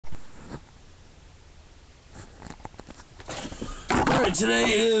Alright,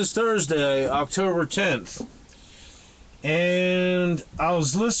 today is Thursday, October 10th. And I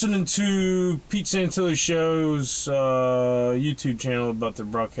was listening to Pete Santilli's show's YouTube channel about the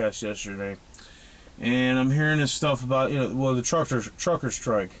broadcast yesterday. And I'm hearing this stuff about, the trucker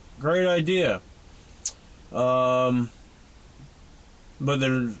strike. Great idea. But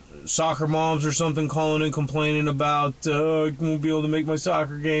there's soccer moms or something calling in complaining about, I won't be able to make my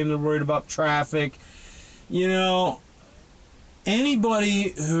soccer game. They're worried about traffic.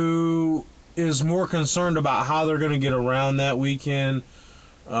 Anybody who is more concerned about how they're going to get around that weekend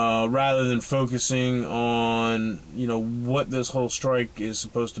rather than focusing on, what this whole strike is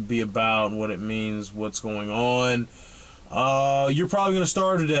supposed to be about and what it means, what's going on, you're probably going to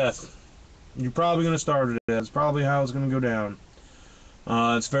starve to death. You're probably going to starve to death. It's probably how it's going to go down.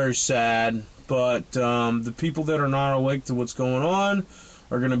 It's very sad, but the people that are not awake to what's going on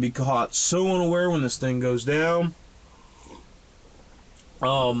are going to be caught so unaware when this thing goes down.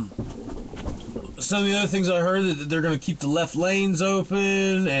 Some of the other things I heard that they're going to keep the left lanes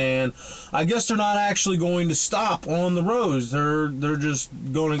open, and I guess they're not actually going to stop on the roads. They're just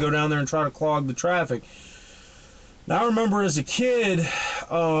going to go down there and try to clog the traffic. Now, I remember as a kid,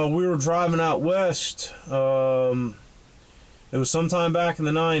 we were driving out west. It was sometime back in the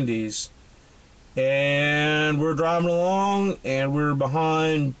 90s, and we were driving along, and we were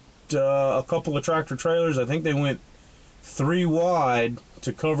behind a couple of tractor trailers. I think they went 3 wide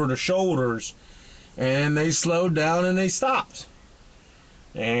to cover the shoulders, and they slowed down and they stopped.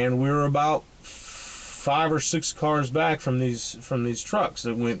 And we were about 5 or 6 cars back from these trucks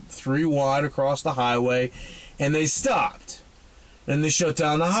that went 3 wide across the highway, and they stopped. And they shut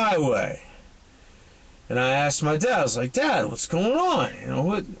down the highway. And I asked my dad, I was like, Dad, what's going on?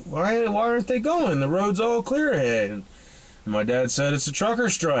 Why aren't they going? The road's all clear ahead. And my dad said it's a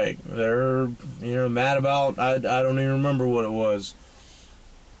trucker strike. They're, mad about, I don't even remember what it was.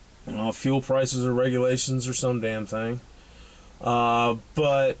 Fuel prices or regulations or some damn thing. But,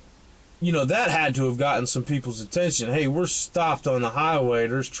 that had to have gotten some people's attention. Hey, we're stopped on the highway.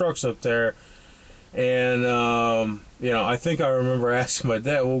 There's trucks up there. And, I think I remember asking my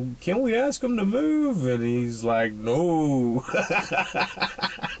dad, well, can we ask them to move? And he's like, no.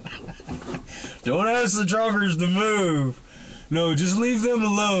 Don't ask the truckers to move. No, just leave them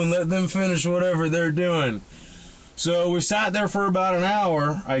alone. Let them finish whatever they're doing. So we sat there for about an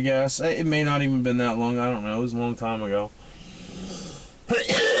hour, I guess. It may not even been that long. I don't know. It was a long time ago.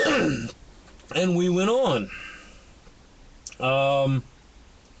 And we went on.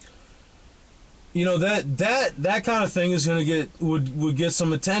 That kind of thing is going to would get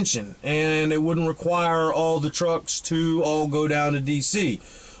some attention, and it wouldn't require all the trucks to all go down to D.C.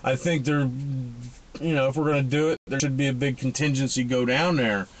 I think if we're going to do it, there should be a big contingency go down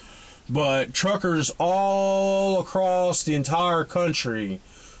there. But truckers all across the entire country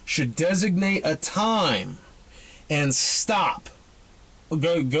should designate a time and stop.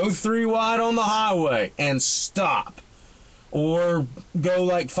 Go 3 wide on the highway and stop. Or go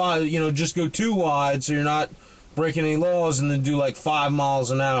like 5, just go 2 wide so you're not breaking any laws, and then do like 5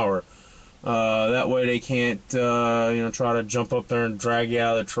 miles an hour. That way they can't, try to jump up there and drag you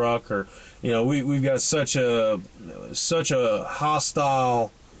out of the truck. Or, we've got such a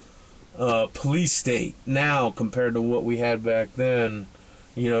hostile police state now compared to what we had back then.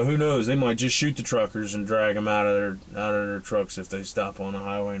 Who knows? They might just shoot the truckers and drag them out of their trucks if they stop on the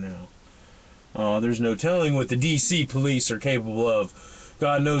highway now. There's no telling what the D.C. police are capable of.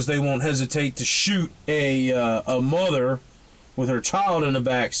 God knows they won't hesitate to shoot a mother with her child in the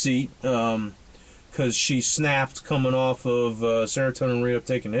back seat because she snapped coming off of serotonin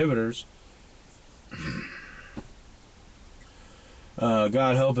reuptake inhibitors.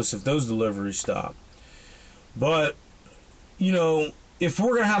 God help us if those deliveries stop. But, if we're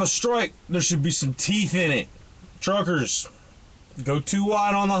going to have a strike, there should be some teeth in it. Truckers, go 2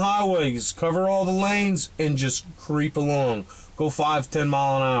 wide on the highways, cover all the lanes, and just creep along. Go 5-10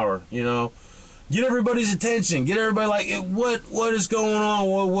 mile an hour, Get everybody's attention. Get everybody like, what is going on?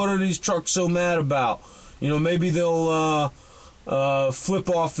 What are these trucks so mad about? Maybe they'll flip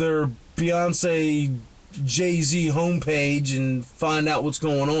off their Beyonce Jay-Z homepage and find out what's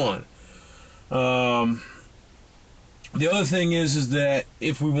going on. The other thing is that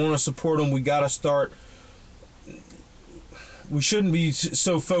if we want to support them, we got to start. We shouldn't be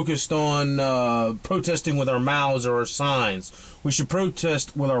so focused on protesting with our mouths or our signs. We should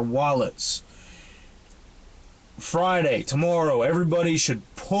protest with our wallets. Friday, tomorrow, everybody should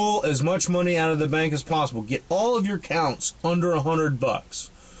pull as much money out of the bank as possible. Get all of your accounts under $100.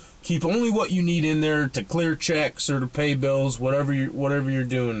 Keep only what you need in there to clear checks or to pay bills, whatever you're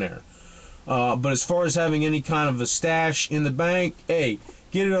doing there. But as far as having any kind of a stash in the bank, hey,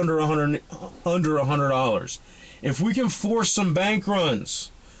 get it under $100. If we can force some bank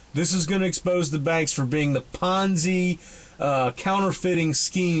runs, this is going to expose the banks for being the Ponzi, counterfeiting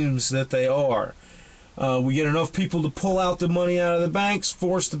schemes that they are. We get enough people to pull out the money out of the banks,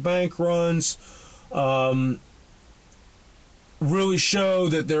 force the bank runs, um, really show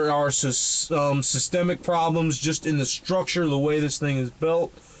that there are systemic problems just in the structure, the way this thing is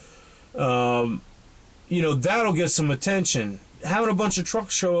built. Um, that'll get some attention. Having a bunch of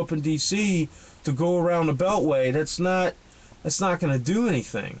trucks show up in D.C. to go around the Beltway, that's not going to do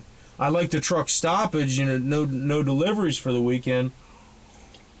anything. I like the truck stoppage, no deliveries for the weekend.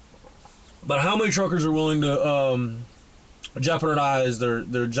 But how many truckers are willing to jeopardize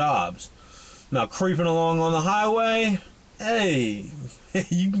their jobs? Now, creeping along on the highway, hey,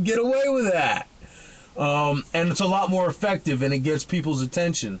 you can get away with that. And it's a lot more effective, and it gets people's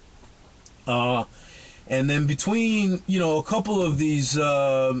attention. And then between, a couple of these,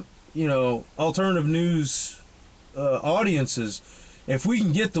 alternative news audiences, if we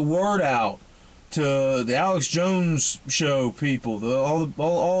can get the word out to the Alex Jones show people,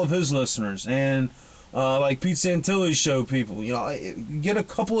 all of his listeners, and like Pete Santilli's show people, get a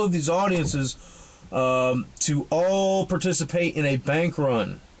couple of these audiences to all participate in a bank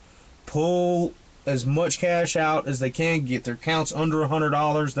run, pull as much cash out as they can, get their accounts under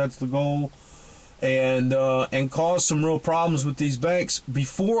 $100. That's the goal. And cause some real problems with these banks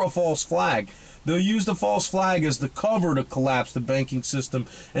before a false flag. They'll use the false flag as the cover to collapse the banking system,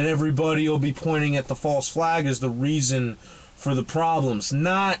 and everybody will be pointing at the false flag as the reason for the problems,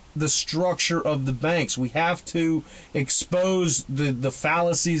 not the structure of the banks. We have to expose the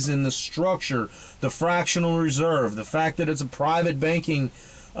fallacies in the structure, the fractional reserve, the fact that it's a private banking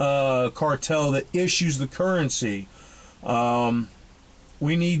cartel that issues the currency.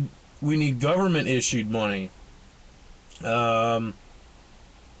 We need government issued money.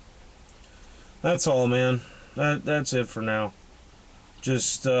 That's all, man. That's it for now.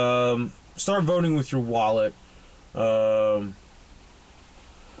 Just start voting with your wallet, and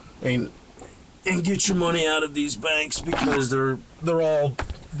get your money out of these banks, because they're all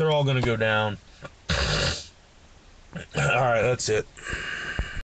gonna go down. All right, that's it.